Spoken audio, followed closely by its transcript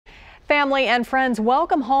Family and friends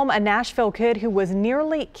welcome home a Nashville kid who was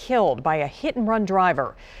nearly killed by a hit-and-run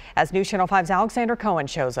driver. As News Channel 5's Alexander Cohen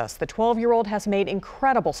shows us, the 12-year-old has made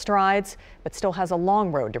incredible strides, but still has a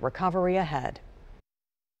long road to recovery ahead.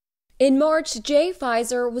 In March, Jay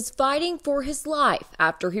Pfizer was fighting for his life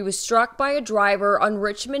after he was struck by a driver on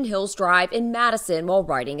Richmond Hills Drive in Madison while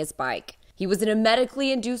riding his bike. He was in a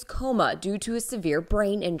medically induced coma due to a severe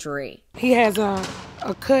brain injury. He has a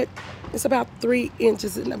cut. It's about 3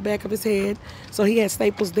 inches in the back of his head. So he had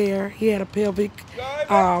staples there. He had a pelvic,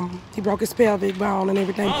 he broke his pelvic bone and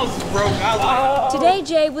everything. Today,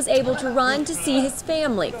 Jay was able to run to see his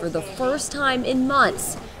family for the first time in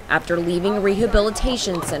months after leaving a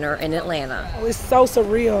rehabilitation center in Atlanta. It's so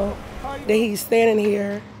surreal that he's standing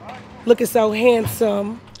here looking so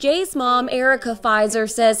handsome. Jay's mom, Erica Pfizer,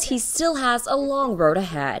 says he still has a long road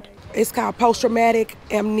ahead. It's called post-traumatic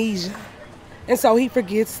amnesia. And so he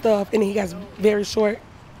forgets stuff, and he has very short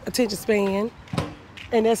attention span.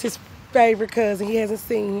 And that's his favorite cousin. He hasn't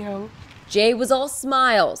seen him. Jay was all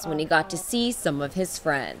smiles when he got to see some of his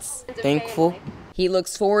friends. Thankful. He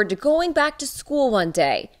looks forward to going back to school one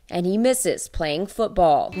day, and he misses playing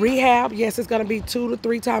football. Rehab, yes, it's going to be 2 to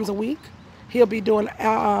 3 times a week. He'll be doing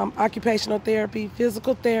occupational therapy,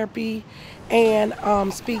 physical therapy, and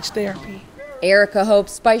speech therapy. Erica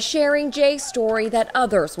hopes by sharing Jay's story that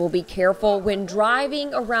others will be careful when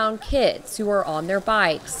driving around kids who are on their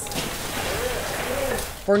bikes.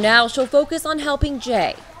 For now, she'll focus on helping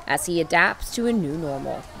Jay as he adapts to a new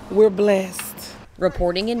normal. We're blessed.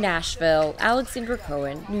 Reporting in Nashville, Alexander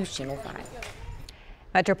Cohen, News Channel 5.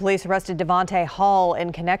 Metro Police arrested Devontae Hall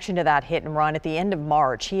in connection to that hit and run at the end of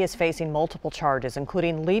March. He is facing multiple charges,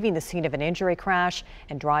 including leaving the scene of an injury crash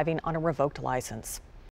and driving on a revoked license.